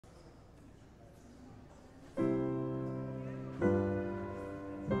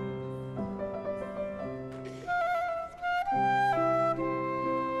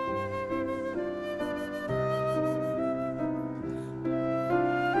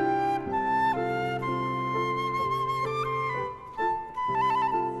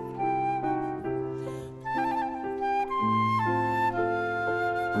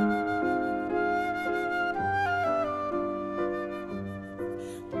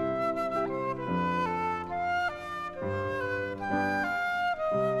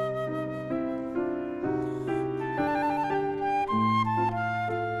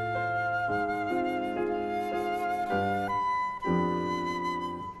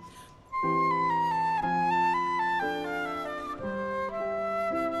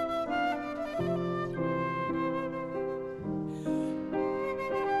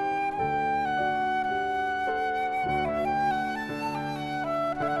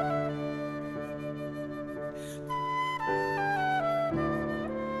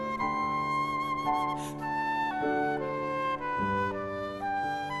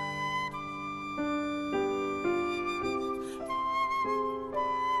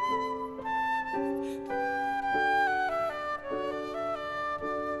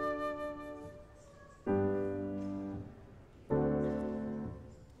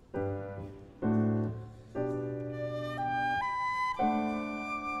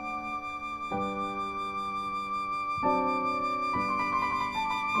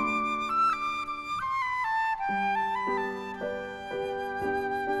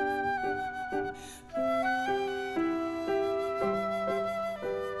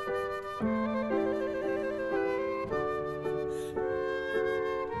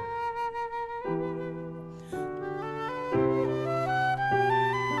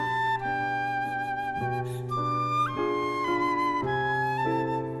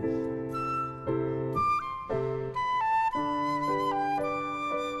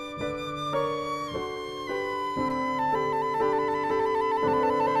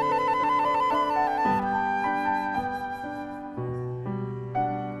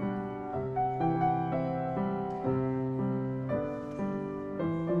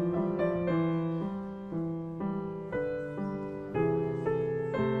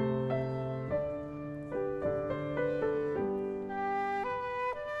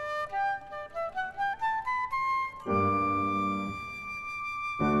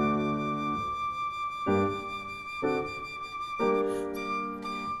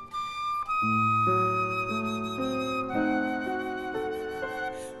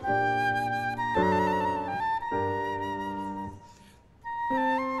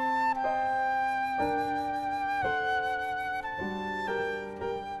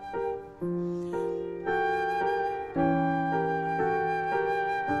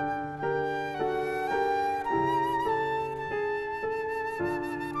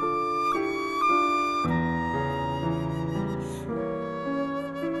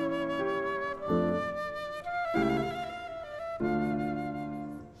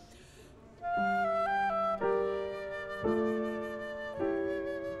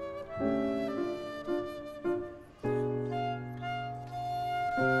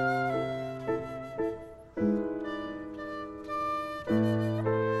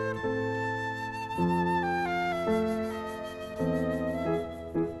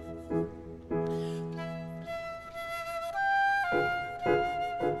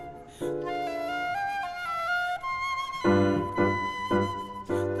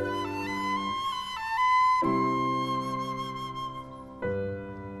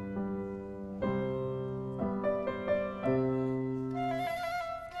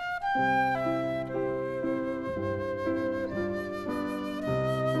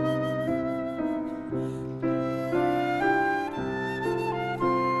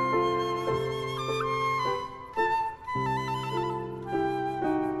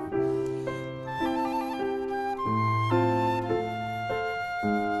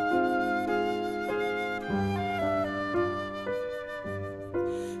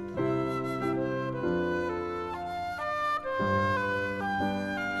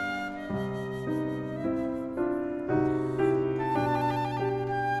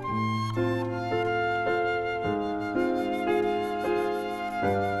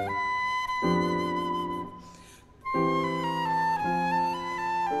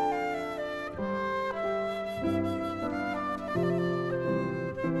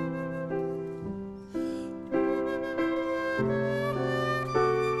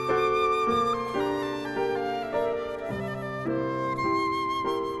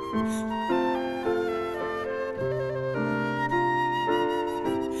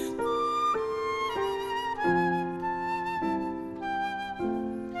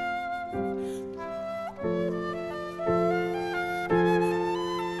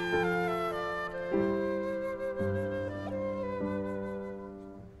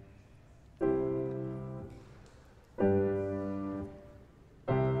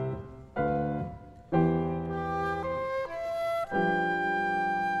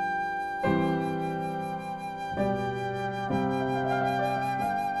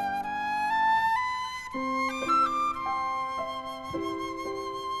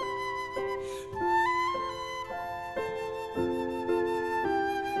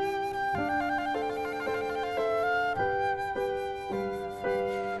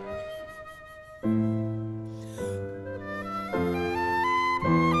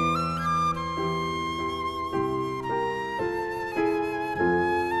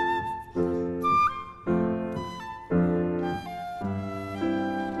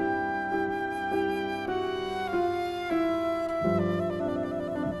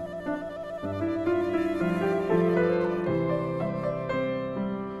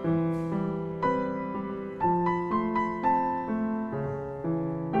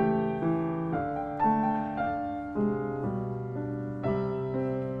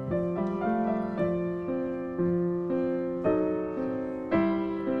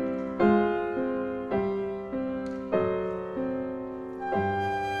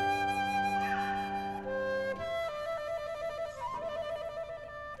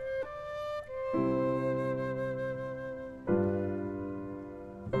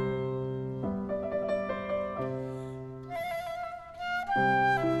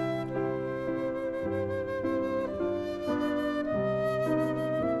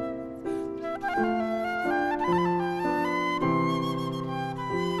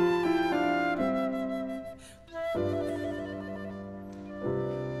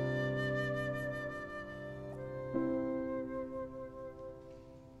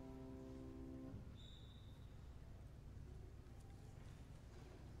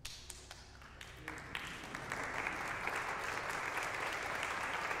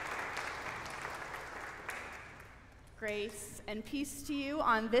Grace and peace to you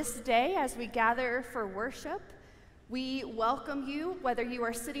on this day as we gather for worship. We welcome you, whether you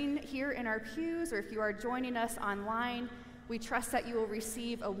are sitting here in our pews or if you are joining us online. We trust that you will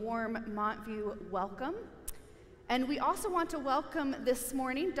receive a warm Montview welcome. And we also want to welcome this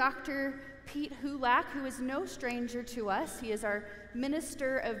morning Dr. Pete Hulac, who is no stranger to us. He is our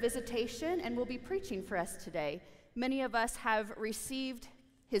minister of visitation and will be preaching for us today. Many of us have received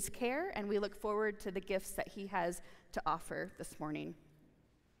his care, and we look forward to the gifts that he has to offer this morning.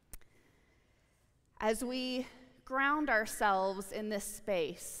 As we ground ourselves in this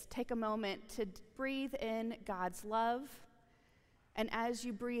space, take a moment to breathe in God's love, and as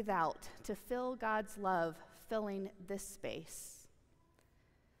you breathe out, to feel God's love filling this space.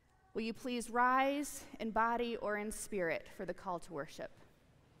 Will you please rise in body or in spirit for the call to worship?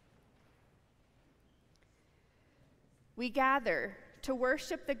 We gather to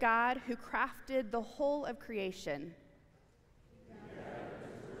worship the God who crafted the whole of creation. We gather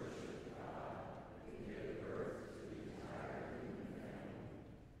to worship God who gave birth to the entire human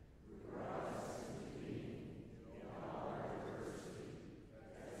family, who brought us into being in all our diversity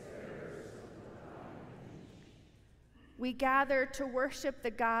as heirs of the divine image. We gather to worship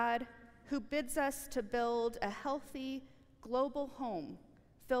the God who bids us to build a healthy, global home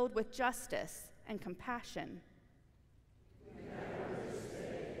filled with justice and compassion.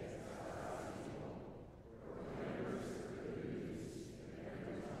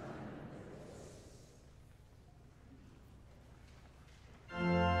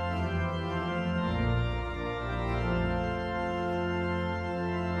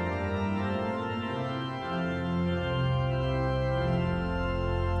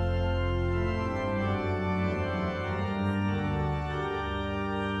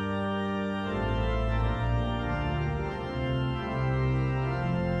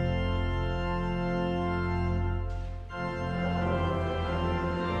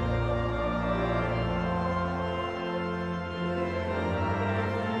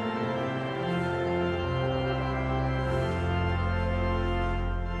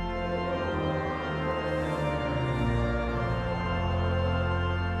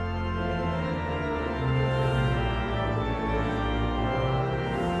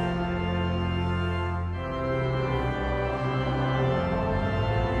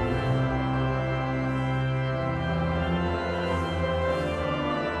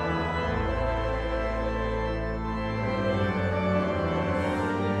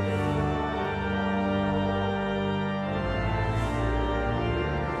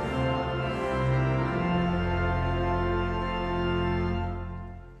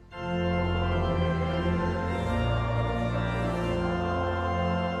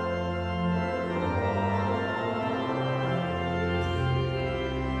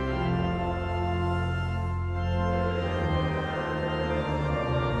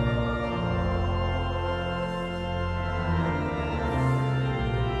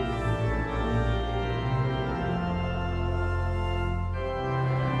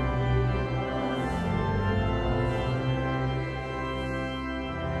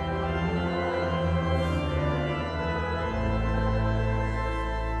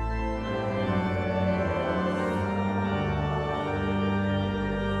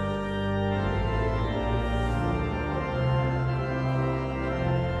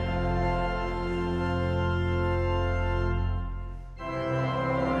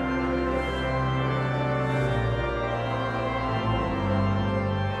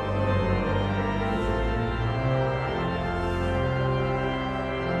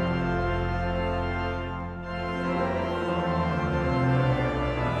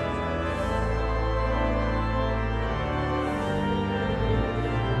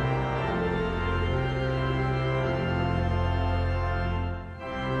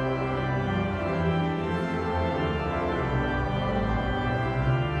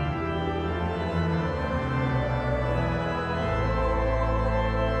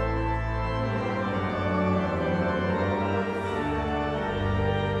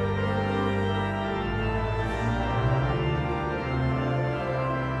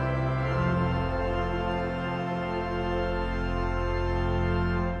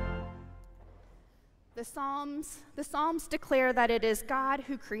 The Psalms declare that it is God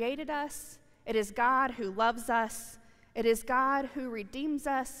who created us, it is God who loves us, it is God who redeems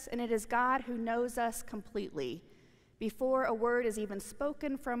us, and it is God who knows us completely. Before a word is even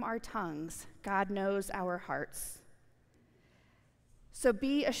spoken from our tongues, God knows our hearts. So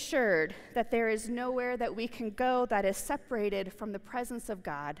be assured that there is nowhere that we can go that is separated from the presence of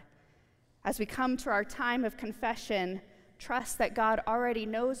God. As we come to our time of confession, trust that God already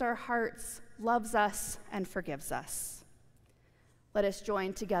knows our hearts, loves us, and forgives us. Let us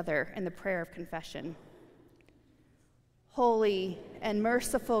join together in the prayer of confession. Holy and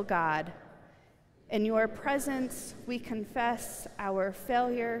merciful God, in your presence we confess our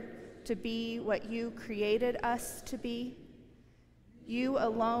failure to be what you created us to be. You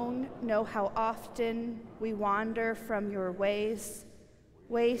alone know how often we wander from your ways,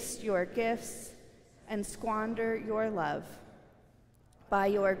 waste your gifts, and squander your love. By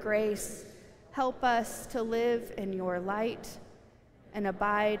your grace, help us to live in your light and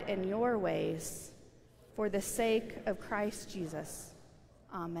abide in your ways, for the sake of Christ Jesus.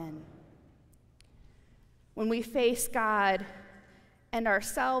 Amen. When we face God and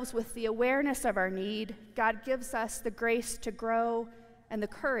ourselves with the awareness of our need, God gives us the grace to grow and the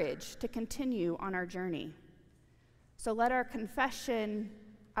courage to continue on our journey. So let our confession,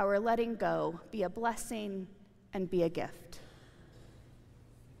 our letting go, be a blessing and be a gift.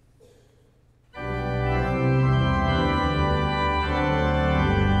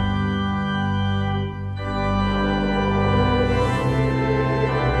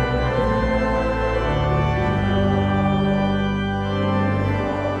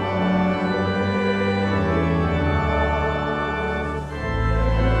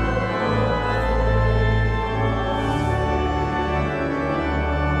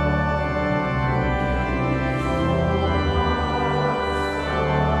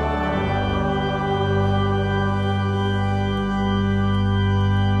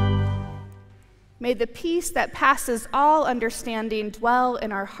 May the peace that passes all understanding dwell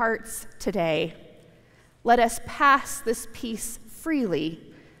in our hearts today. Let us pass this peace freely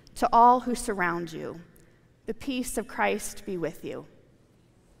to all who surround you. The peace of Christ be with you.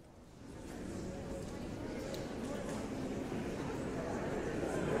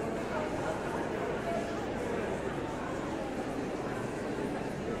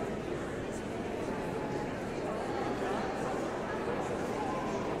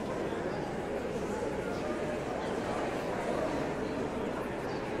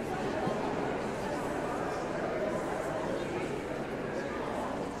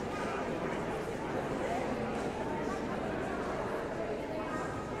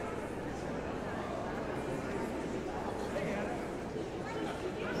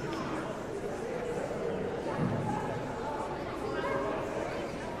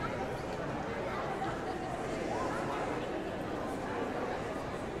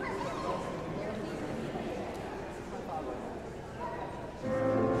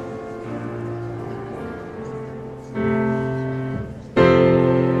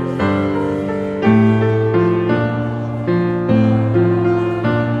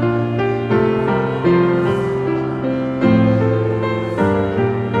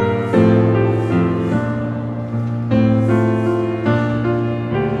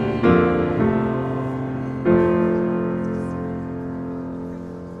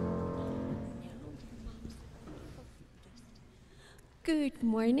 Good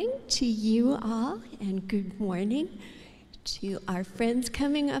morning to you all, and good morning to our friends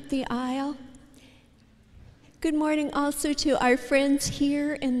coming up the aisle. Good morning also to our friends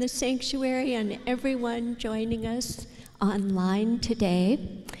here in the sanctuary and everyone joining us online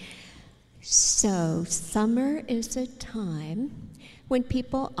today. So, summer is a time when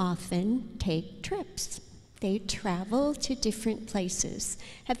people often take trips. They travel to different places.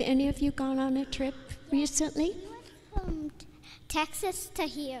 Have any of you gone on a trip recently? From Texas to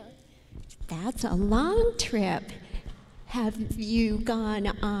here. That's a long trip. Have you gone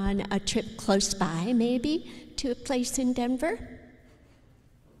on a trip close by, maybe, to a place in Denver?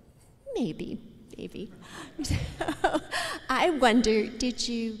 Maybe. So, I wonder, did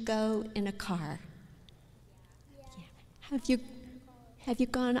you go in a car? Yeah. Have you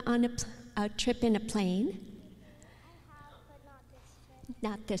gone on a trip in a plane?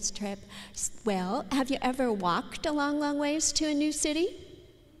 Not this trip. Well, have you ever walked a long ways to a new city?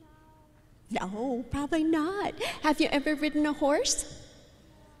 No, probably not. Have you ever ridden a horse?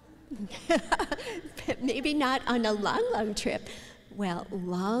 Maybe not on a long trip. Well,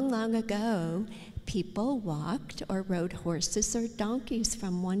 long ago, people walked or rode horses or donkeys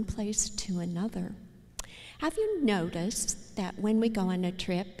from one place to another. Have you noticed that when we go on a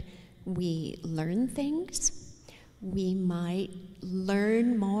trip, we learn things? We might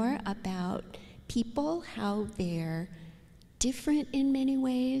learn more about people, how they're different in many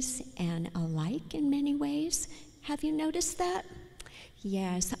ways and alike in many ways. Have you noticed that?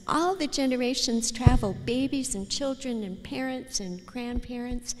 Yes, all the generations travel, babies and children and parents and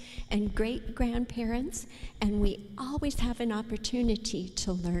grandparents and great-grandparents, and we always have an opportunity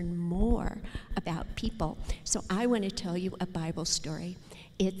to learn more about people. So I want to tell you a Bible story.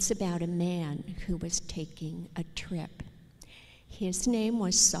 It's about a man who was taking a trip. His name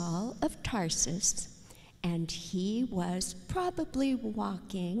was Saul of Tarsus, and he was probably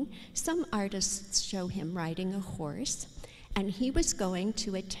walking. Some artists show him riding a horse, and he was going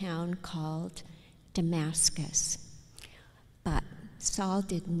to a town called Damascus. But Saul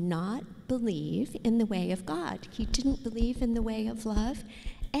did not believe in the way of God. He didn't believe in the way of love,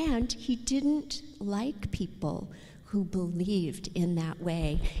 and he didn't like people who believed in that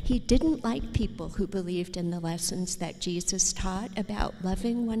way. He didn't like people who believed in the lessons that Jesus taught about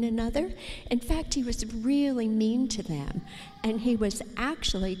loving one another. In fact, he was really mean to them, and he was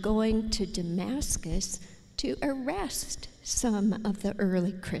actually going to Damascus to arrest some of the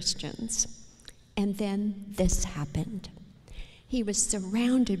early Christians. And then this happened. He was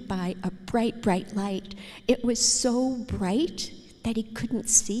surrounded by a bright, bright light. It was so bright that he couldn't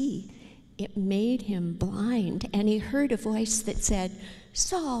see. It made him blind, and he heard a voice that said,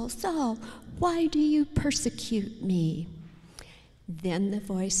 "Saul, Saul, why do you persecute me?" Then the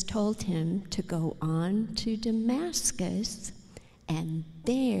voice told him to go on to Damascus, and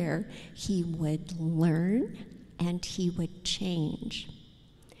there he would learn and he would change.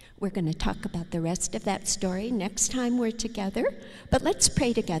 We're going to talk about the rest of that story next time we're together, but let's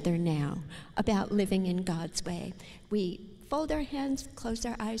pray together now about living in God's way. We fold our hands, close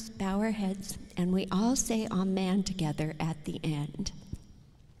our eyes, bow our heads, and we all say amen together at the end.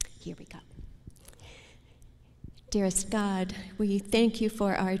 Here we go. Dearest God, we thank you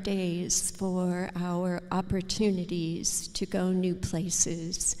for our days, for our opportunities to go new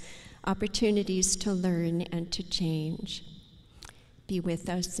places, opportunities to learn and to change. Be with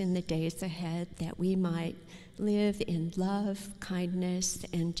us in the days ahead that we might live in love, kindness,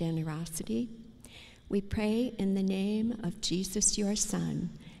 and generosity. We pray in the name of Jesus, your Son,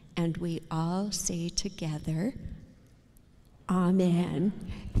 and we all say together, Amen.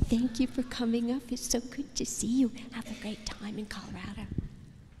 Thank you for coming up. It's so good to see you. Have a great time in Colorado.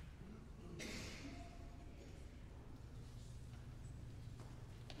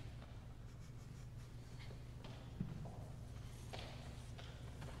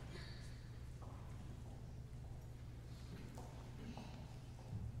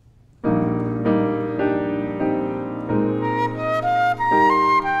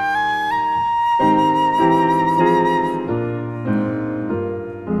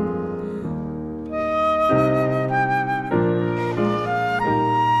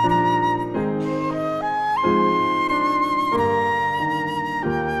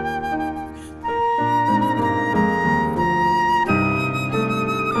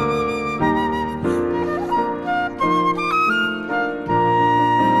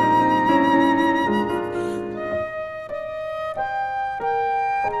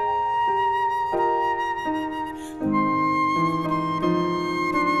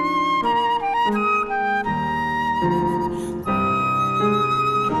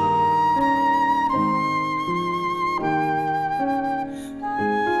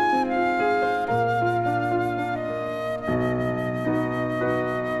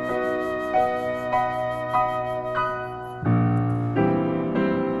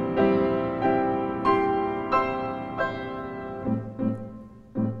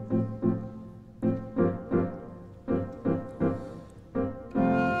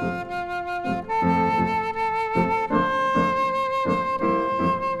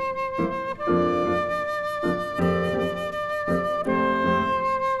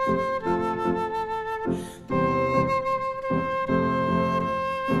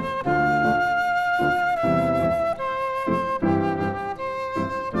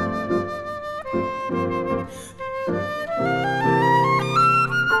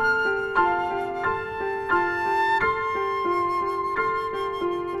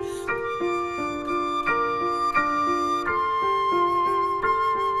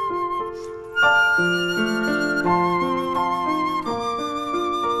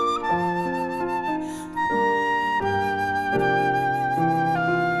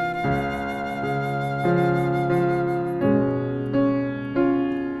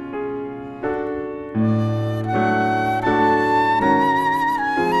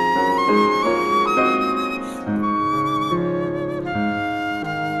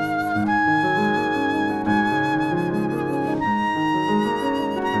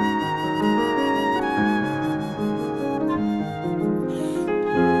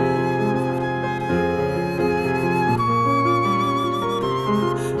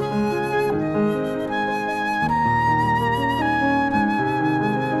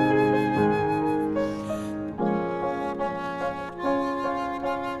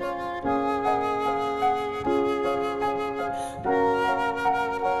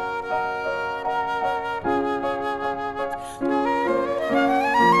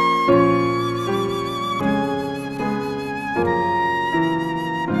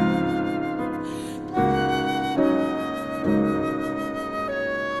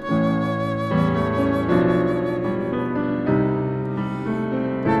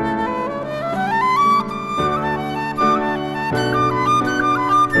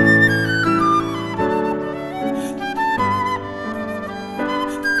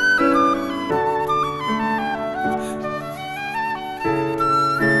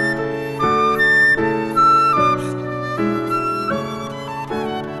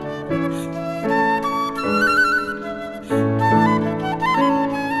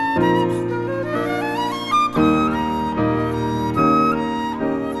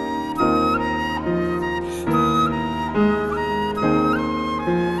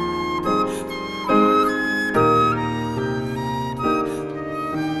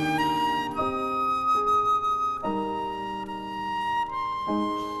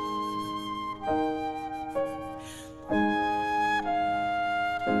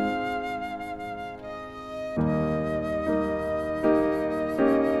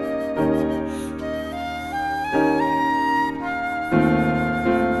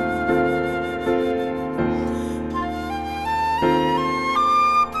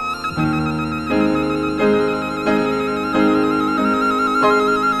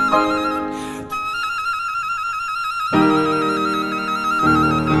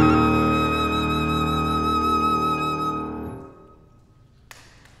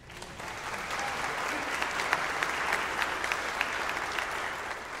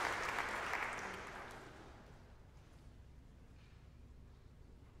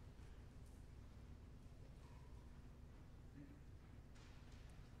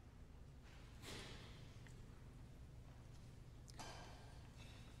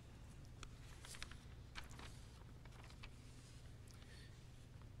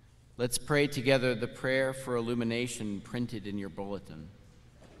 Let's pray together the prayer for illumination printed in your bulletin.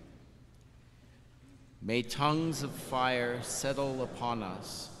 May tongues of fire settle upon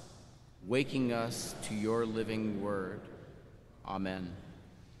us, waking us to your living word. Amen.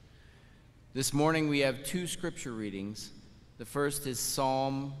 This morning we have two scripture readings. The first is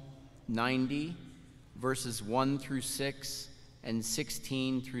Psalm 90, verses 1 through 6 and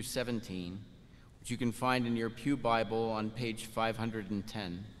 16 through 17, which you can find in your Pew Bible on page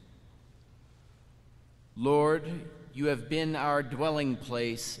 510. Lord, you have been our dwelling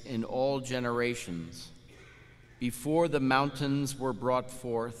place in all generations, before the mountains were brought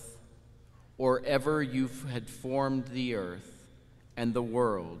forth, or ever you had formed the earth and the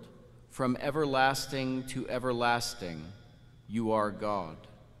world. From everlasting to everlasting, you are God.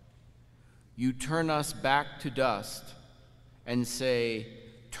 You turn us back to dust and say,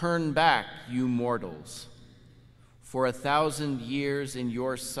 "Turn back, you mortals. For 1,000 years in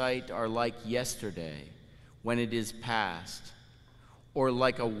your sight are like yesterday when it is past, or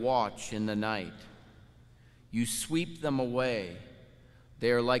like a watch in the night. You sweep them away.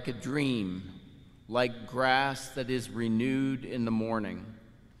 They are like a dream, like grass that is renewed in the morning.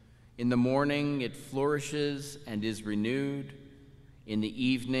 In the morning it flourishes and is renewed. In the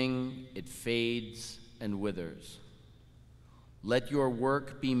evening it fades and withers. Let your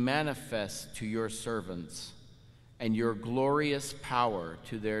work be manifest to your servants, and your glorious power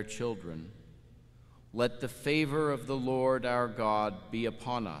to their children. Let the favor of the Lord our God be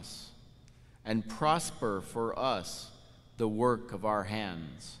upon us, and prosper for us the work of our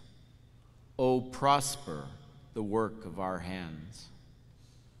hands. O prosper the work of our hands."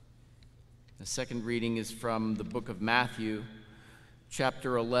 The second reading is from the book of Matthew,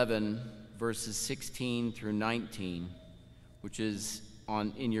 chapter 11, verses 16 through 19, which is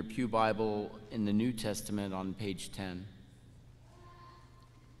in your Pew Bible in the New Testament on page 10.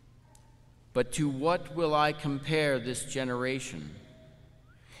 "But to what will I compare this generation?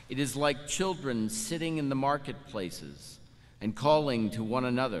 It is like children sitting in the marketplaces and calling to one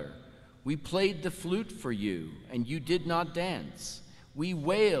another, 'We played the flute for you, and you did not dance. We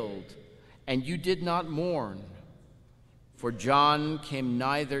wailed, and you did not mourn.' For John came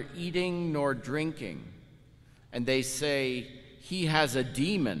neither eating nor drinking, and they say, 'He has a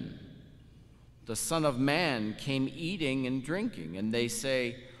demon.' The Son of Man came eating and drinking, and they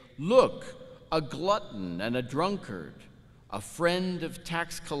say, 'Look, a glutton and a drunkard, a friend of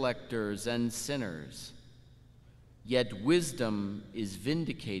tax collectors and sinners.' Yet wisdom is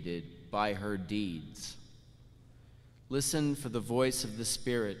vindicated by her deeds." Listen for the voice of the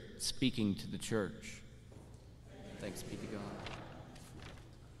Spirit speaking to the church. Thanks be to God.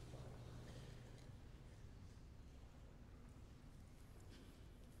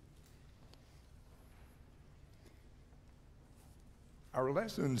 Our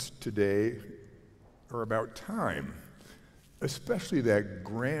lessons today are about time, especially that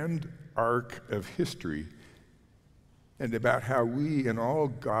grand arc of history, and about how we in all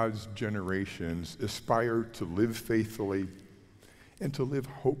God's generations aspire to live faithfully and to live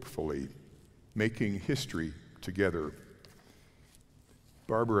hopefully, making history together.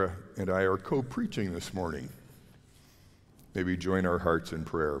 Barbara and I are co-preaching this morning. May we join our hearts in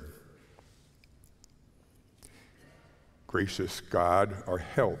prayer. Gracious God, our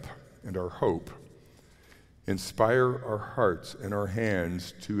help and our hope, inspire our hearts and our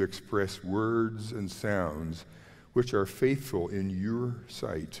hands to express words and sounds which are faithful in your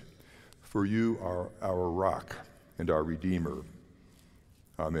sight, for you are our rock and our Redeemer.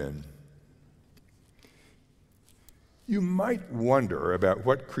 Amen. You might wonder about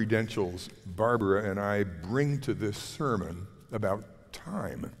what credentials Barbara and I bring to this sermon about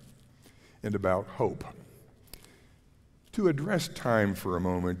time and about hope. To address time for a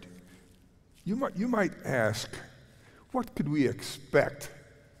moment, you might ask, what could we expect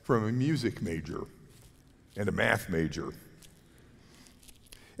from a music major and a math major?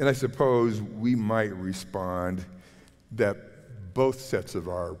 And I suppose we might respond that both sets of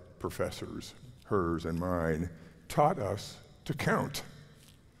our professors, hers and mine, taught us to count.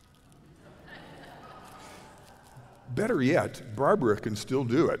 Better yet, Barbara can still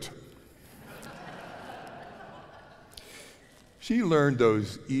do it. She learned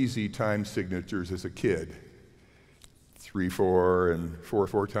those easy time signatures as a kid, 3/4 and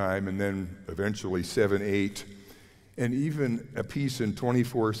 4/4 time, and then eventually 7/8, and even a piece in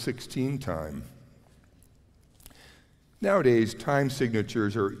 24/16 time. Nowadays, time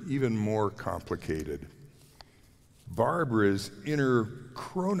signatures are even more complicated. Barbara's inner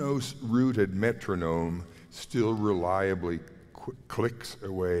Chronos-rooted metronome still reliably clicks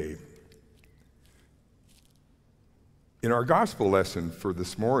away. In our gospel lesson for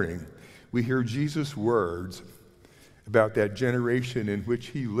this morning, we hear Jesus' words about that generation in which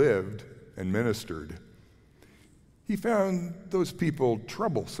he lived and ministered. He found those people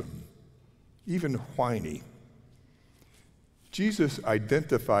troublesome, even whiny. Jesus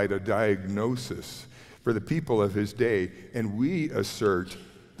identified a diagnosis for the people of his day, and we assert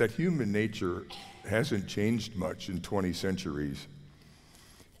that human nature hasn't changed much in 20 centuries.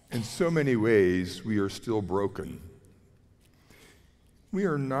 In so many ways, we are still broken. We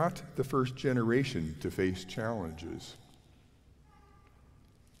are not the first generation to face challenges,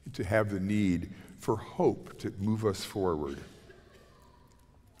 to have the need for hope to move us forward.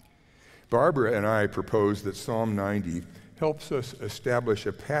 Barbara and I propose that Psalm 90 helps us establish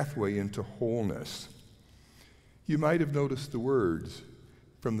a pathway into wholeness. You might have noticed the words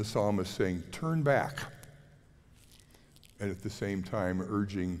from the psalmist saying, "Turn back," and at the same time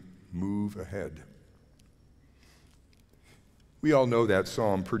urging, "Move ahead." We all know that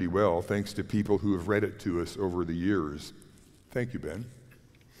psalm pretty well, thanks to people who have read it to us over the years. Thank you, Ben.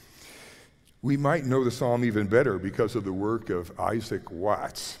 We might know the psalm even better because of the work of Isaac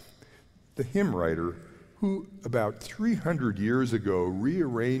Watts, the hymn writer who about 300 years ago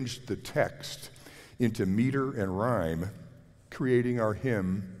rearranged the text into meter and rhyme, creating our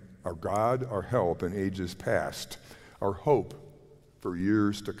hymn, "Our God, Our Help in Ages Past, Our Hope for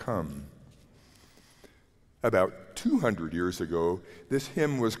Years to Come." About 200 years ago, this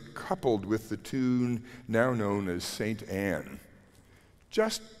hymn was coupled with the tune now known as Saint Anne,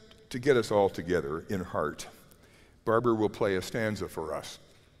 just to get us all together in heart. Barbara will play a stanza for us.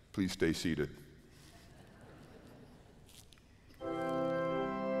 Please stay seated.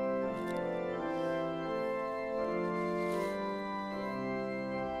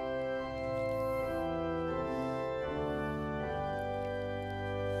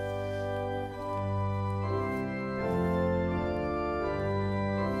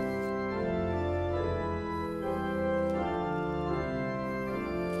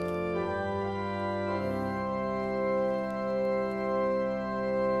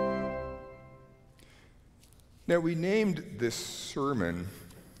 Now, we named this sermon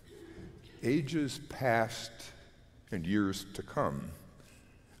Ages Past and Years to Come.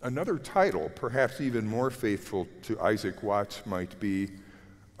 Another title, perhaps even more faithful to Isaac Watts, might be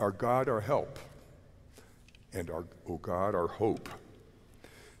Our God, Our Help, and O God, Our Hope,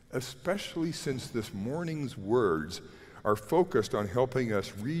 especially since this morning's words are focused on helping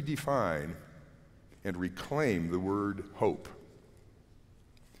us redefine and reclaim the word hope.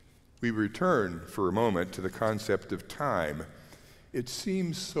 We return for a moment to the concept of time. It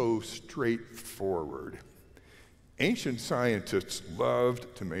seems so straightforward. Ancient scientists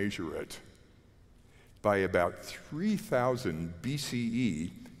loved to measure it. By about 3000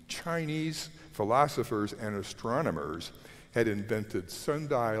 BCE, Chinese philosophers and astronomers had invented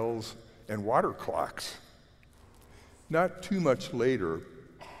sundials and water clocks. Not too much later,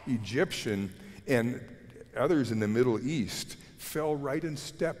 Egyptian and others in the Middle East fell right in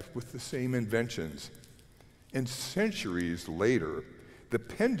step with the same inventions. And centuries later, the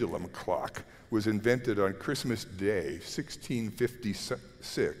pendulum clock was invented on Christmas Day,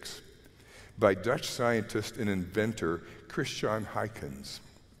 1656, by Dutch scientist and inventor Christian Huygens.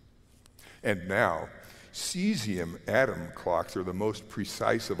 And now, cesium atom clocks are the most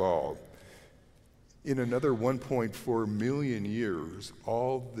precise of all. In another 1.4 million years,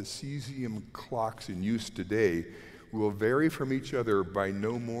 all the cesium clocks in use today will vary from each other by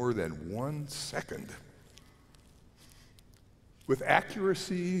no more than 1 second. With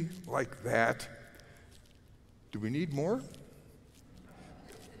accuracy like that, do we need more?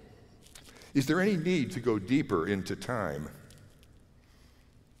 Is there any need to go deeper into time?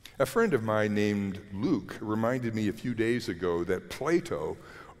 A friend of mine named Luke reminded me a few days ago that Plato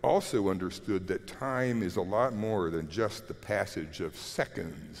also understood that time is a lot more than just the passage of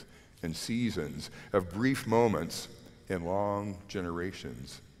seconds and seasons, of brief moments and long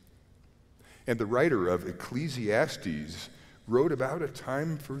generations. And the writer of Ecclesiastes wrote about a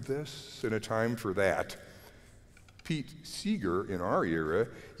time for this and a time for that. Pete Seeger, in our era,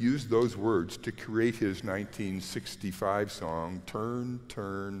 used those words to create his 1965 song, Turn,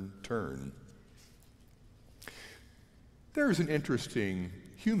 Turn, Turn. There's an interesting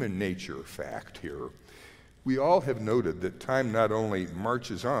human nature fact here. We all have noted that time not only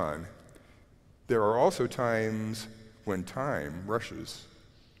marches on, there are also times when time rushes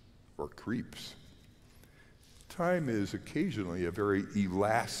or creeps. Time is occasionally a very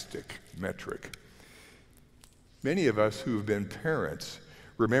elastic metric. Many of us who have been parents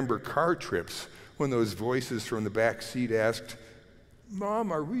remember car trips when those voices from the back seat asked,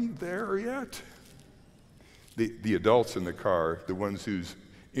 "Mom, are we there yet?" The adults in the car, the ones whose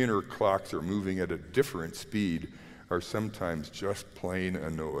inner clocks are moving at a different speed, are sometimes just plain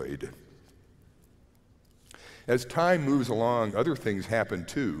annoyed. As time moves along, other things happen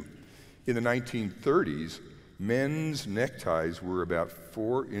too. In the 1930s, men's neckties were about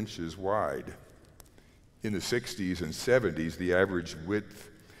 4 inches wide. In the 60s and 70s, the average width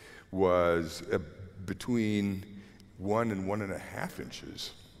was between 1 and 1.5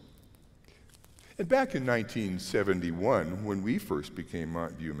 inches. And back in 1971, when we first became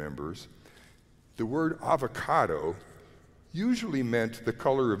Montview members, the word avocado usually meant the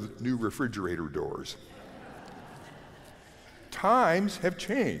color of new refrigerator doors. Times have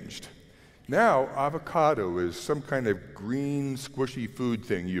changed. Now, avocado is some kind of green, squishy food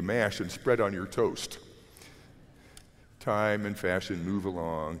thing you mash and spread on your toast. Time and fashion move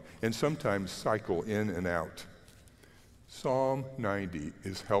along and sometimes cycle in and out. Psalm 90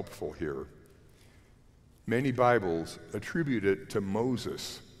 is helpful here. Many Bibles attribute it to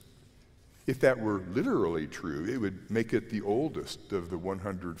Moses. If that were literally true, it would make it the oldest of the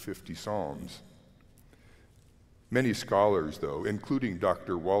 150 Psalms. Many scholars, though, including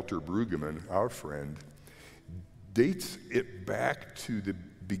Dr. Walter Brueggemann, our friend, dates it back to the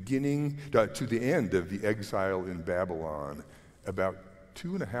to the end of the exile in Babylon, about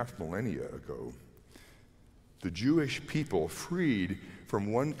 2.5 millennia ago. The Jewish people, freed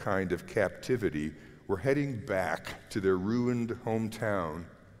from one kind of captivity, were heading back to their ruined hometown,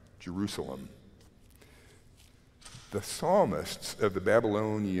 Jerusalem. The psalmists of the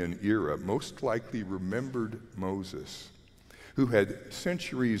Babylonian era most likely remembered Moses, who had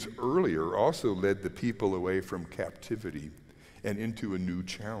centuries earlier also led the people away from captivity and into a new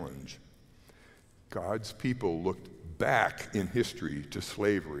challenge. God's people looked back in history to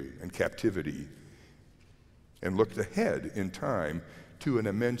slavery and captivity and looked ahead in time to an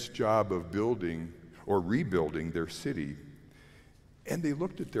immense job of building or rebuilding their city. And they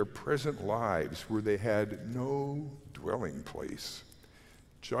looked at their present lives where they had no dwelling place,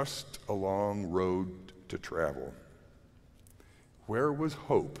 just a long road to travel. Where was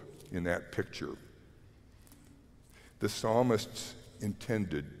hope in that picture? The psalmists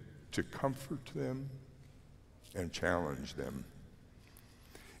intended to comfort them and challenge them.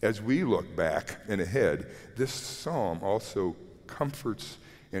 As we look back and ahead, this psalm also comforts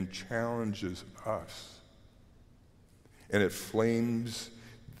and challenges us. And it flames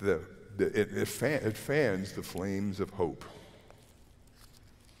it fans the flames of hope.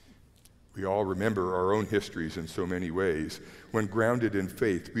 We all remember our own histories in so many ways. When grounded in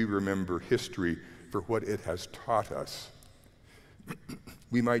faith, we remember history for what it has taught us.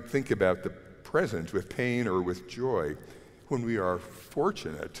 We might think about the present with pain or with joy. When we are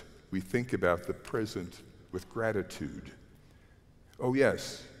fortunate, we think about the present with gratitude. Oh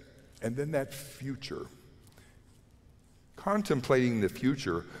yes, and then that future. Contemplating the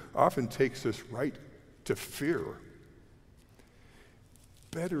future often takes us right to fear.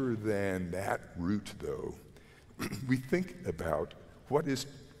 Better than that route, though, we think about what is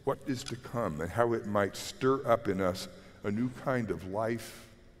to come and how it might stir up in us a new kind of life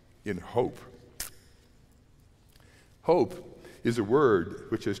in hope. Hope is a word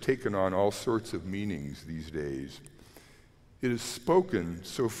which has taken on all sorts of meanings these days. It is spoken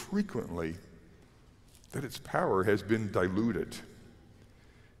so frequently that its power has been diluted.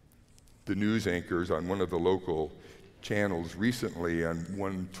 The news anchors on one of the local channels recently, on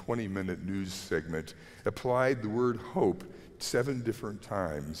one 20-minute news segment, applied the word hope 7 different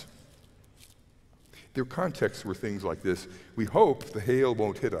times. Their contexts were things like this: we hope the hail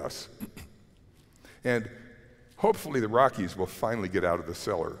won't hit us, and hopefully the Rockies will finally get out of the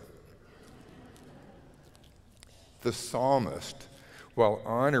cellar. The psalmist, while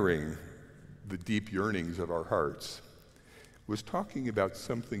honoring the deep yearnings of our hearts, was talking about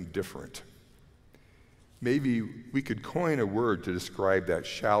something different. Maybe we could coin a word to describe that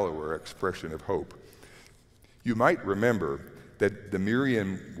shallower expression of hope. You might remember that the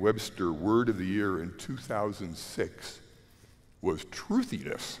Merriam-Webster Word of the Year in 2006 was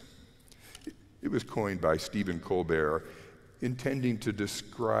truthiness. It was coined by Stephen Colbert, intending to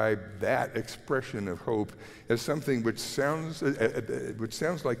describe that expression of hope as something which sounds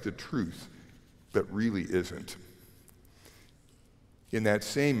like the truth, but really isn't. In that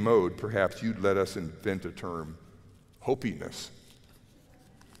same mode, perhaps you'd let us invent a term, hopiness.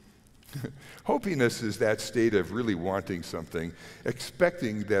 Hopiness is that state of really wanting something,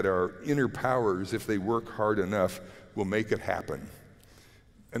 expecting that our inner powers, if they work hard enough, will make it happen.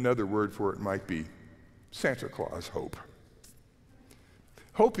 Another word for it might be Santa Claus hope.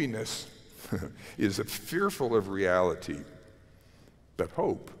 Hopiness is fearful of reality, but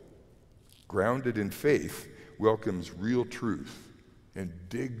hope, grounded in faith, welcomes real truth and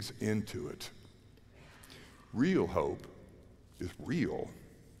digs into it. Real hope is real.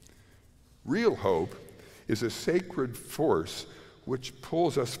 Real hope is a sacred force which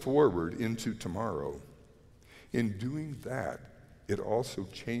pulls us forward into tomorrow. In doing that, it also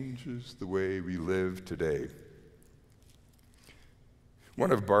changes the way we live today.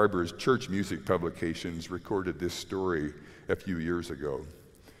 One of Barbara's church music publications recorded this story a few years ago.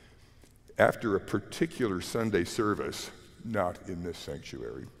 After a particular Sunday service, not in this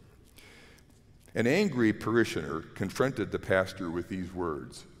sanctuary, an angry parishioner confronted the pastor with these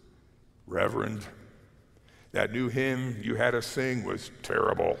words, "Reverend, that new hymn you had us sing was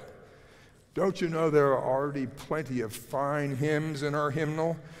terrible. Don't you know there are already plenty of fine hymns in our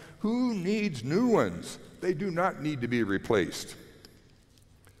hymnal? Who needs new ones? They do not need to be replaced."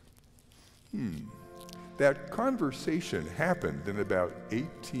 That conversation happened in about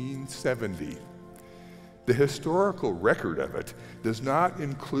 1870. The historical record of it does not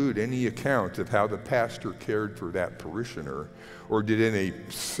include any account of how the pastor cared for that parishioner or did any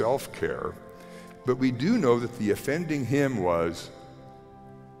self-care, but we do know that the offending hymn was,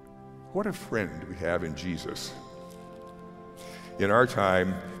 "What a friend we have in Jesus." In our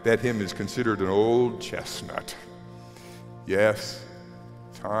time, that hymn is considered an old chestnut. Yes,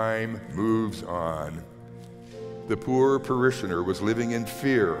 time moves on. The poor parishioner was living in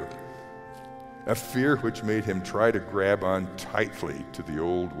fear, a fear which made him try to grab on tightly to the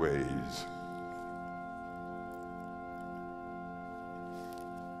old ways.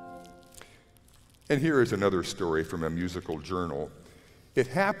 And here is another story from a musical journal. It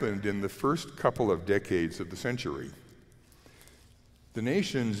happened in the first couple of decades of the century. The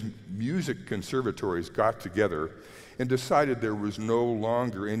nation's music conservatories got together and decided there was no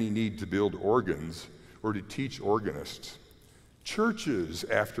longer any need to build organs or to teach organists. Churches,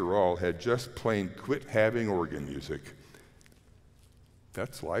 after all, had just plain quit having organ music.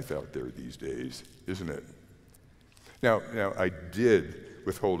 That's life out there these days, isn't it? Now, I did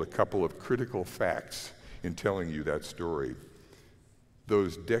withhold a couple of critical facts in telling you that story.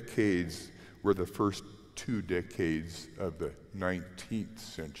 Those decades were the first 2 decades of the 19th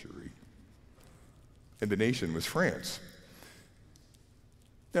century. And the nation was France.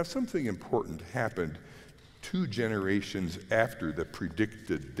 Now, something important happened 2 generations after the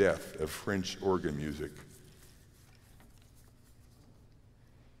predicted death of French organ music.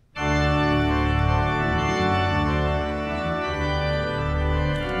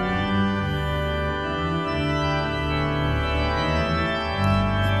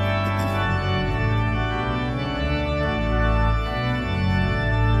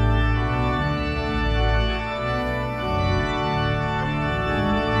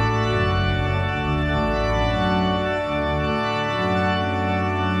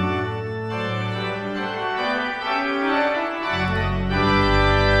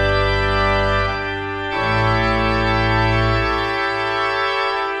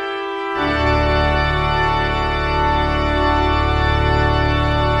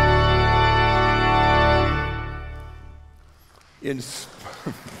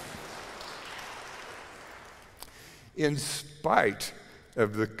 In spite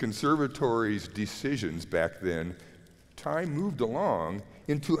of the conservatory's decisions back then, time moved along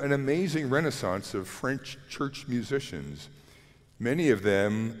into an amazing renaissance of French church musicians, many of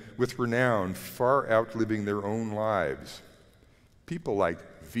them with renown far outliving their own lives. People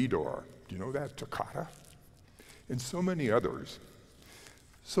like Vidor, do you know that, Toccata? And so many others.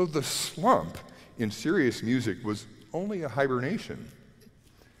 So the slump in serious music was only a hibernation.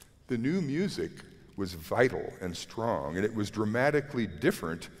 The new music was vital and strong, and it was dramatically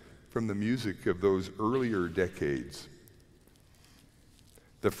different from the music of those earlier decades.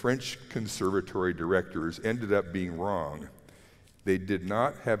 The French conservatory directors ended up being wrong. They did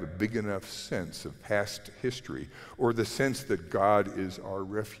not have a big enough sense of past history or the sense that God is our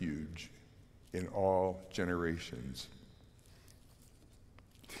refuge in all generations.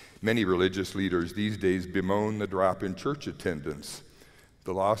 Many religious leaders these days bemoan the drop in church attendance,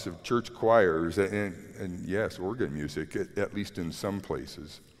 the loss of church choirs, and yes, organ music, at least in some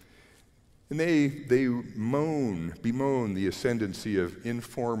places. And they bemoan the ascendancy of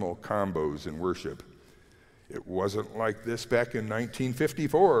informal combos in worship. It wasn't like this back in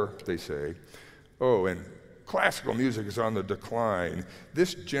 1954, they say. Oh, and classical music is on the decline.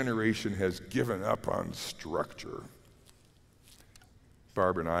 This generation has given up on structure.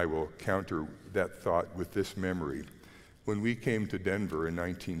 Barb and I will counter that thought with this memory. When we came to Denver in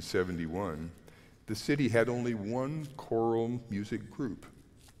 1971, the city had only one choral music group.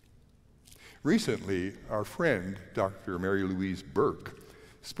 Recently, our friend, Dr. Mary Louise Burke,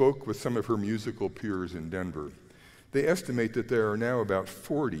 spoke with some of her musical peers in Denver. They estimate that there are now about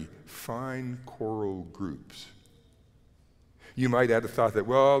 40 fine choral groups. You might add a thought that,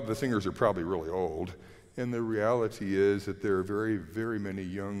 well, the singers are probably really old, and the reality is that there are very, very many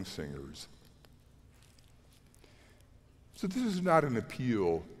young singers. So this is not an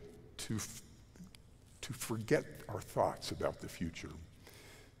appeal to forget our thoughts about the future.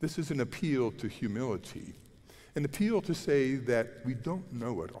 This is an appeal to humility, an appeal to say that we don't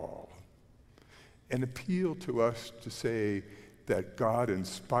know it all, an appeal to us to say that God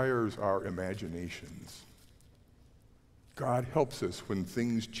inspires our imaginations. God helps us when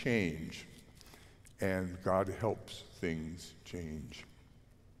things change, and God helps things change.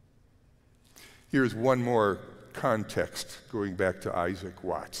 Here's one more context going back to Isaac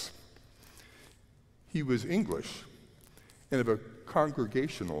Watts. He was English and of a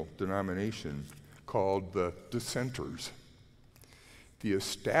congregational denomination called the Dissenters. The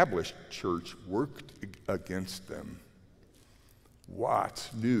established church worked against them. Watts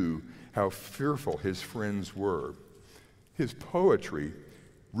knew how fearful his friends were. His poetry,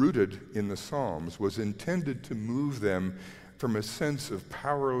 rooted in the Psalms, was intended to move them from a sense of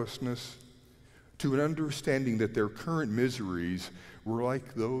powerlessness to an understanding that their current miseries were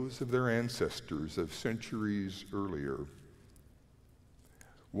like those of their ancestors of centuries earlier.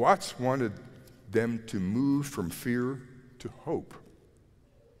 Watts wanted them to move from fear to hope.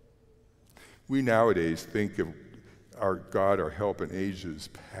 We nowadays think of our God, our help in ages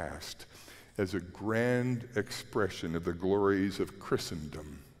past, as a grand expression of the glories of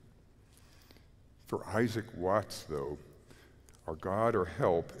Christendom. For Isaac Watts, though, our God, our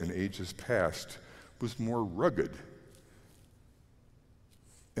help in ages past was more rugged,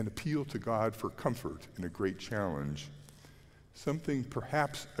 an appeal to God for comfort in a great challenge, something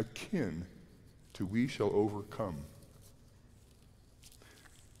perhaps akin to we shall overcome.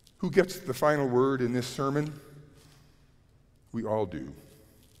 Who gets the final word in this sermon? We all do.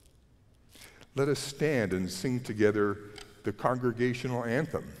 Let us stand and sing together the congregational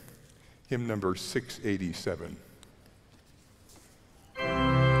anthem, hymn number 687.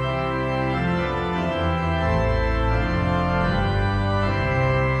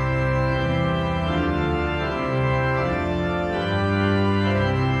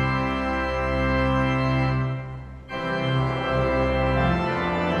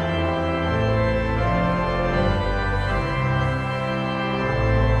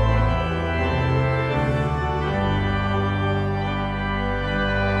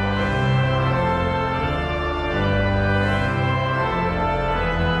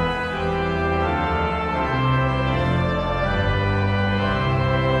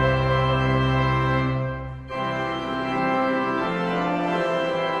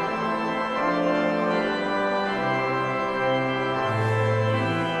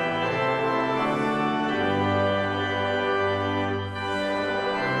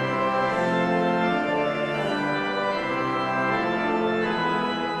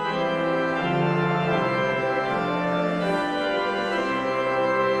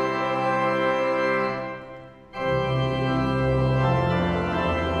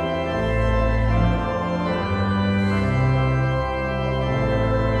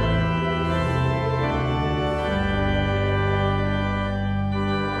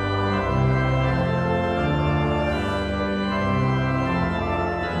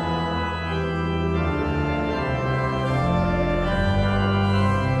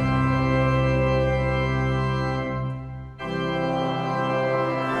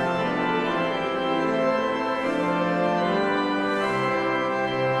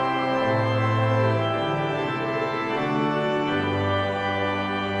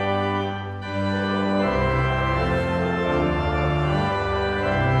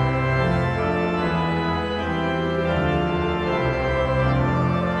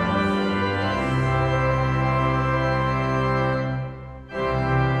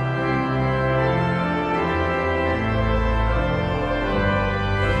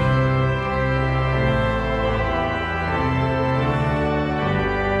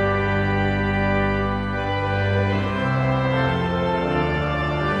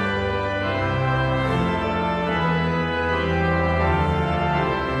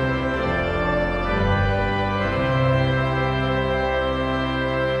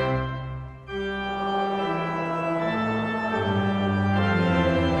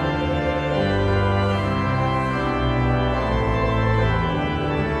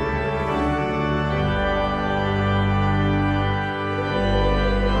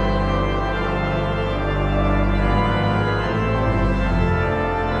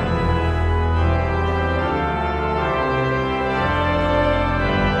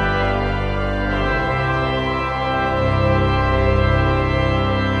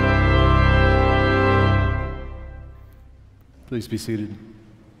 Please be seated.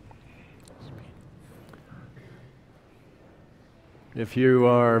 If you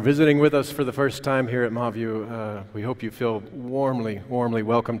are visiting with us for the first time here at Montview, we hope you feel warmly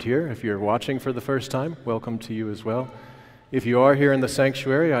welcomed here. If you're watching for the first time, welcome to you as well. If you are here in the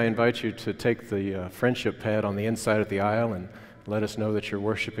sanctuary, I invite you to take the friendship pad on the inside of the aisle and let us know that you're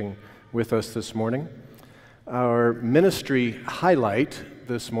worshiping with us this morning. Our ministry highlight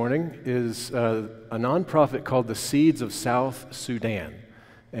this morning is a nonprofit called the Seeds of South Sudan.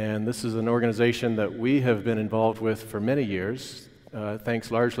 And this is an organization that we have been involved with for many years,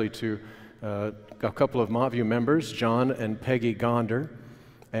 thanks largely to a couple of Montview members, John and Peggy Gonder,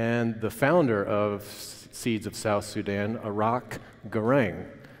 and the founder of Seeds of South Sudan, Hulac.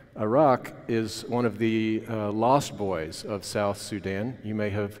 Hulac is one of the lost boys of South Sudan. You may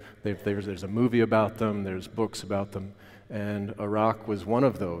have, there's a movie about them, there's books about them, and Hulac was one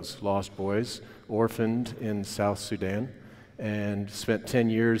of those lost boys, orphaned in South Sudan, and spent 10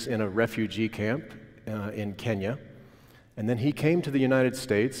 years in a refugee camp in Kenya. And then he came to the United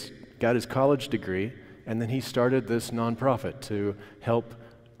States, got his college degree, and then he started this nonprofit to help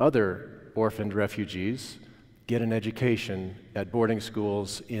other orphaned refugees get an education at boarding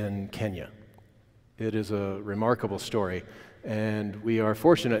schools in Kenya. It is a remarkable story, and we are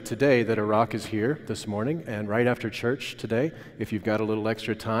fortunate today that Hulac is here this morning, and right after church today, if you've got a little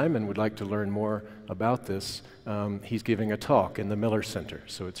extra time and would like to learn more about this, he's giving a talk in the Miller Center.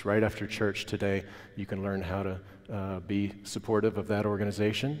 So it's right after church today. You can learn how to be supportive of that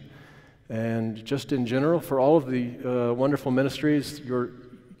organization. And just in general, for all of the wonderful ministries,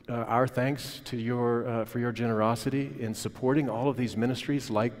 our thanks to for your generosity in supporting all of these ministries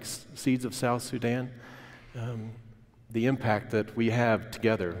like Seeds of South Sudan. The impact that we have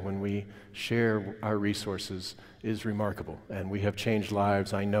together when we share our resources is remarkable, and we have changed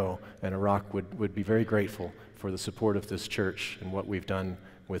lives, I know, and Hulac would be very grateful for the support of this church and what we've done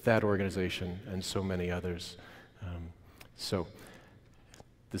with that organization and so many others. So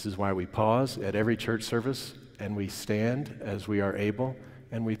this is why we pause at every church service and we stand as we are able,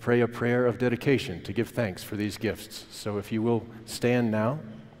 and we pray a prayer of dedication to give thanks for these gifts. So if you will stand now,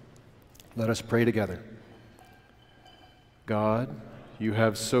 let us pray together. God, you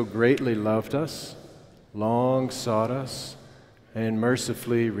have so greatly loved us, long sought us, and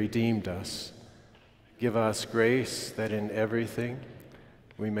mercifully redeemed us. Give us grace that in everything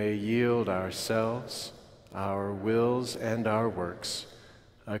we may yield ourselves, our wills, and our works,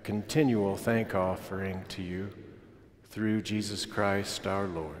 a continual thank offering to you, through Jesus Christ our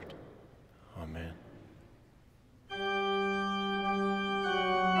Lord. Amen.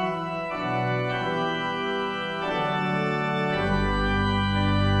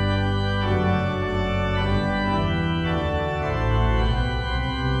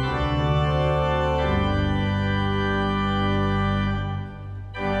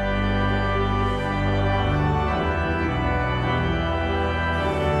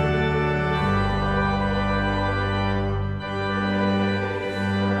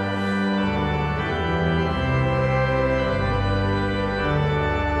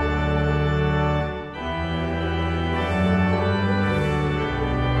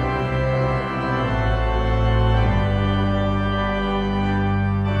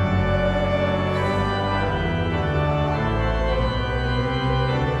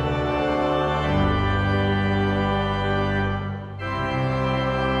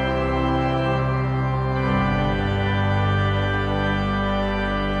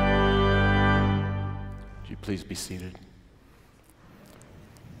 Please be seated.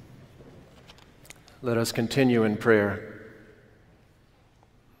 Let us continue in prayer.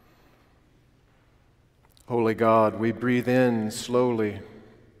 Holy God, we breathe in slowly,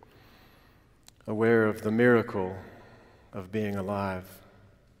 aware of the miracle of being alive.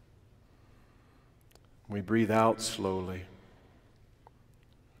 We breathe out slowly,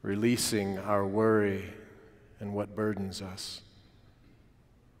 releasing our worry and what burdens us.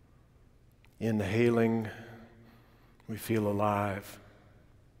 Inhaling, we feel alive.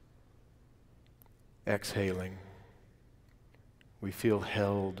 Exhaling, we feel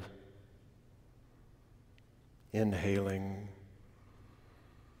held. Inhaling,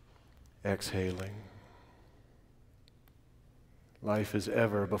 exhaling. Life is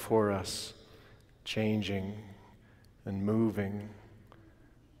ever before us, changing and moving,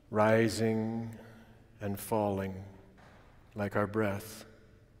 rising and falling like our breath.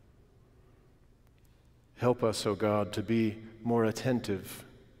 Help us, O God, to be more attentive,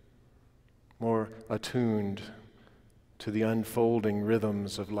 more attuned to the unfolding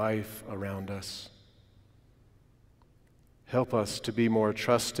rhythms of life around us. Help us to be more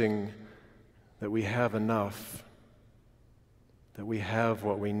trusting that we have enough, that we have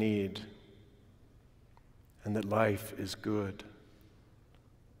what we need, and that life is good.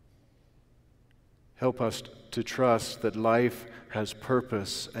 Help us to trust that life has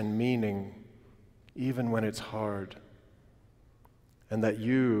purpose and meaning even when it's hard, and that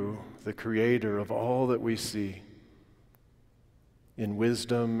you, the Creator of all that we see, in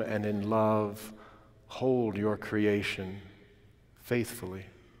wisdom and in love, hold your creation faithfully.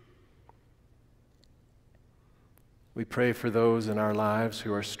 We pray for those in our lives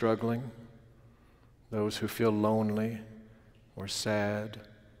who are struggling, those who feel lonely or sad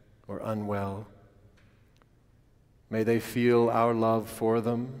or unwell. May they feel our love for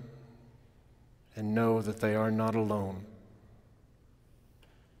them and know that they are not alone.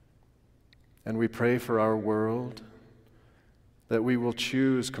 And we pray for our world, that we will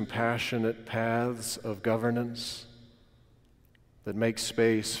choose compassionate paths of governance that make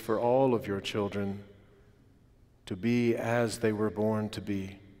space for all of your children to be as they were born to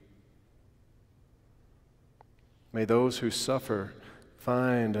be. May those who suffer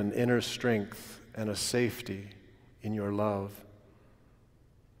find an inner strength and a safety in your love.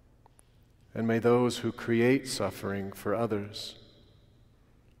 And may those who create suffering for others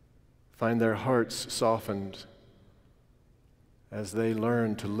find their hearts softened as they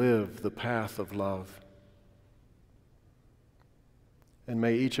learn to live the path of love. And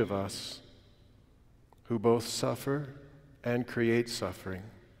may each of us who both suffer and create suffering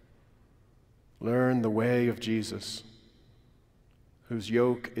learn the way of Jesus, whose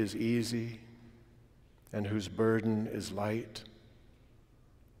yoke is easy and whose burden is light.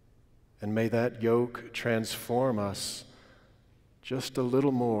 And may that yoke transform us just a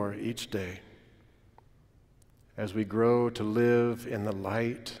little more each day as we grow to live in the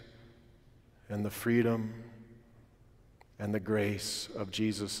light and the freedom and the grace of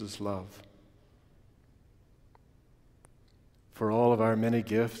Jesus' love. For all of our many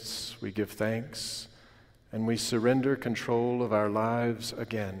gifts, we give thanks, and we surrender control of our lives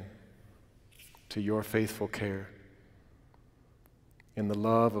again to your faithful care. In the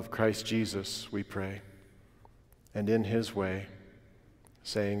love of Christ Jesus, we pray, and in his way,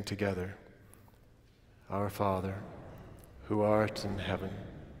 saying together, Our Father, who art in heaven,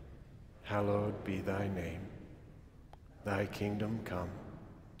 hallowed be thy name. Thy kingdom come,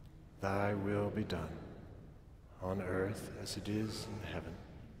 thy will be done, on earth as it is in heaven.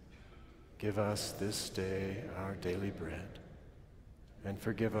 Give us this day our daily bread, and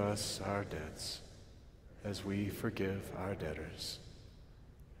forgive us our debts, as we forgive our debtors.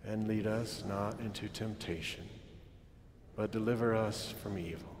 And lead us not into temptation, but deliver us from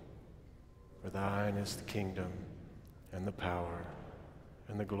evil. For thine is the kingdom, and the power,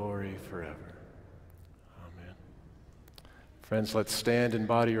 and the glory forever. Amen. Friends, let's stand in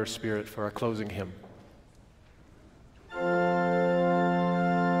body or spirit for our closing hymn.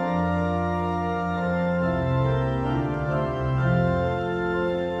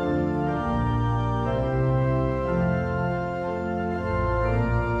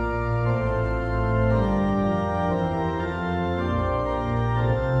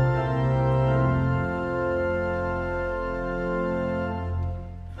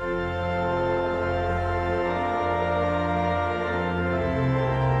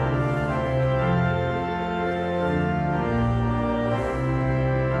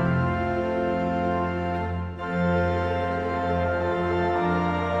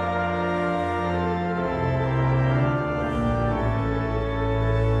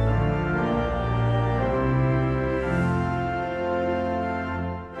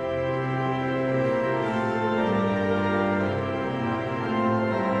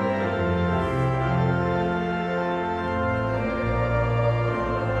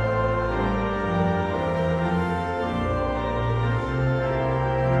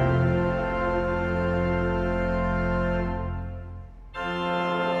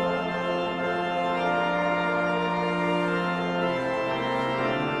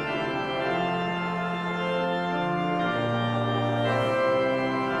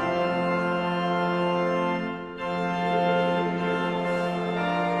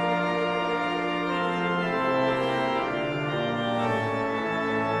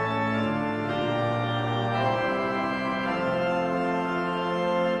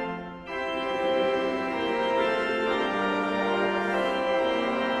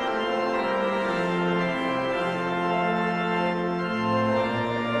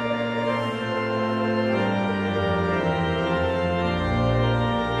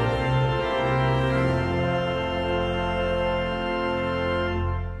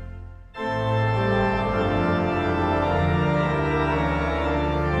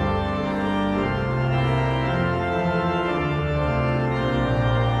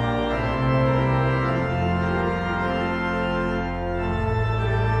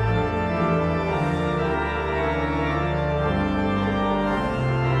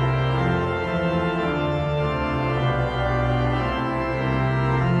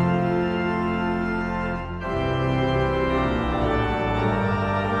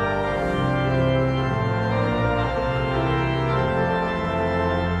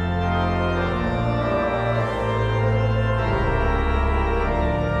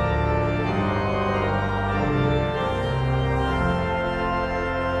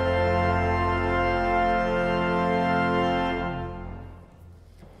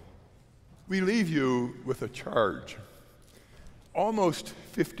 We leave you with a charge. Almost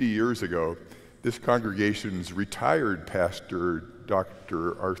 50 years ago, this congregation's retired pastor,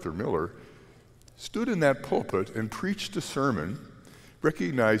 Dr. Arthur Miller, stood in that pulpit and preached a sermon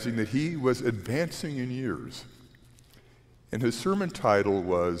recognizing that he was advancing in years. And his sermon title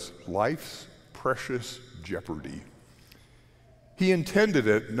was Life's Precious Jeopardy. He intended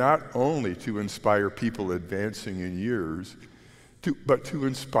it not only to inspire people advancing in years, but to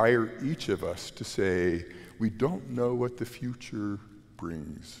inspire each of us to say, we don't know what the future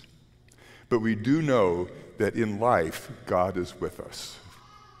brings, but we do know that in life, God is with us.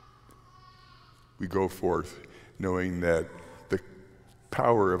 We go forth knowing that the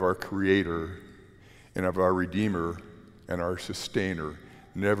power of our Creator and of our Redeemer and our Sustainer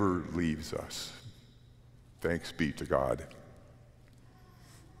never leaves us. Thanks be to God.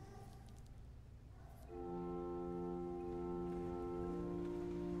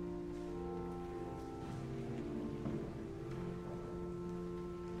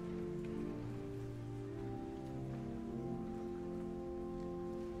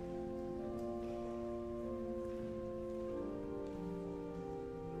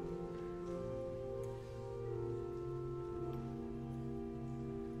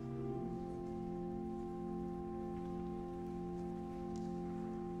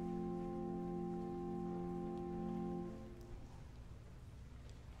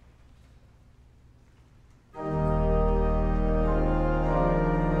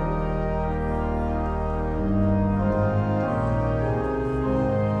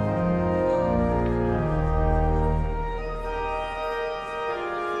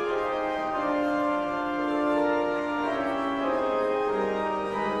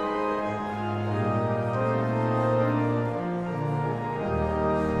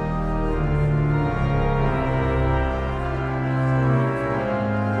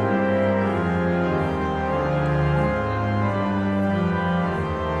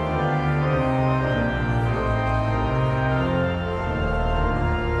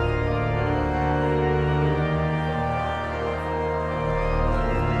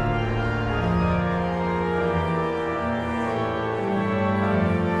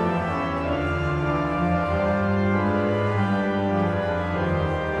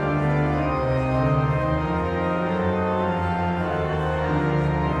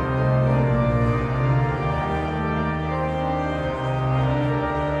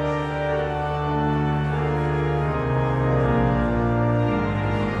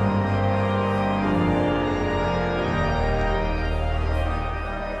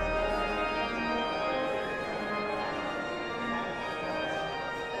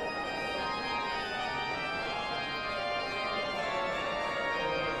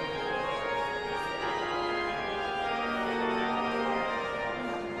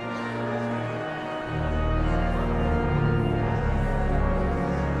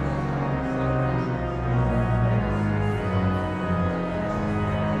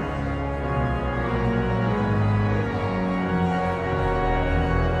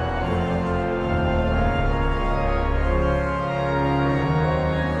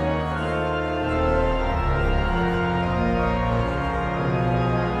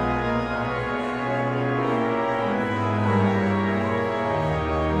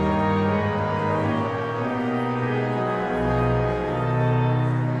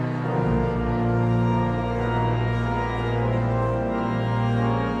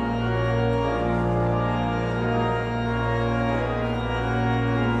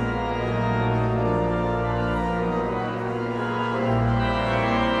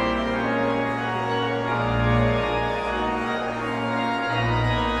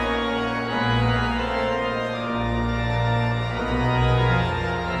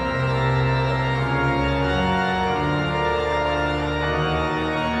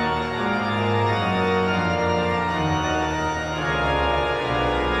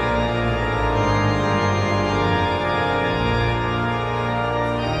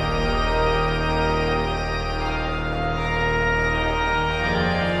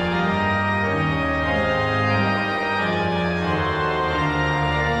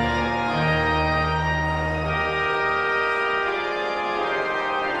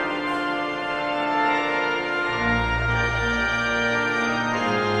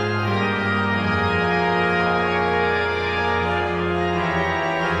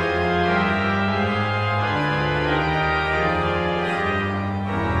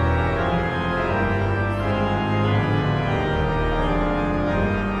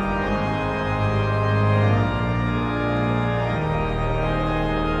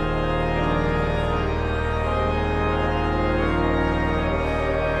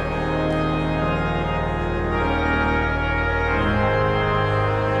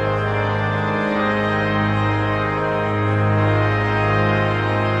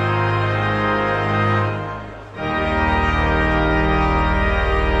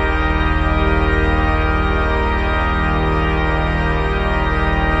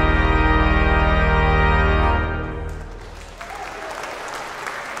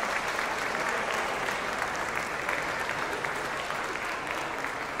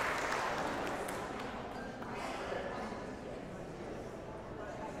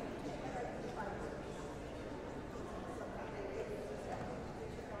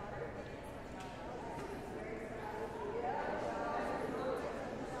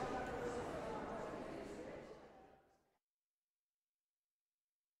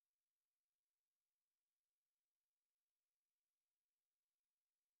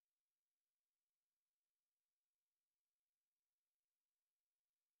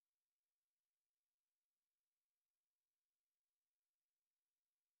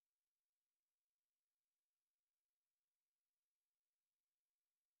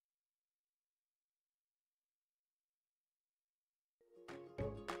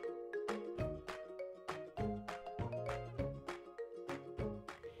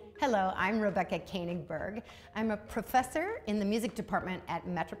 Hello, I'm Rebecca Koenigberg. I'm a professor in the music department at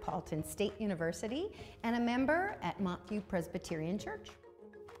Metropolitan State University and a member at Montview Presbyterian Church.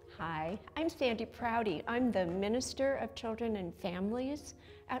 Hi, I'm Sandy Prouty. I'm the Minister of Children and Families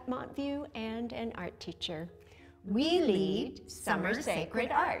at Montview and an art teacher. We lead Summer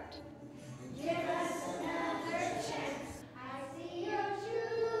Sacred Art. Give us another chance. I see your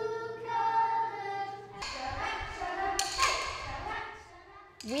true colors.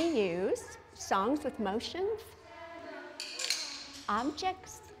 We use songs with motions,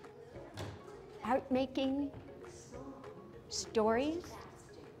 objects, art making, stories,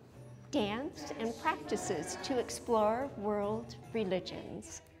 dance, and practices to explore world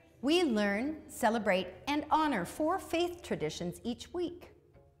religions. We learn, celebrate, and honor 4 faith traditions each week: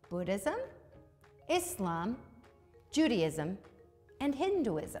 Buddhism, Islam, Judaism, and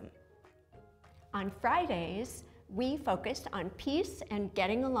Hinduism. On Fridays, we focus on peace and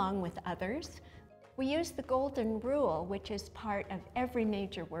getting along with others. We use the Golden Rule, which is part of every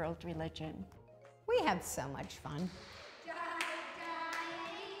major world religion. We have so much fun.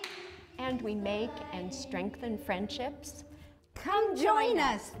 And we make and strengthen friendships. Come join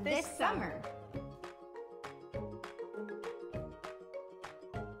us this summer.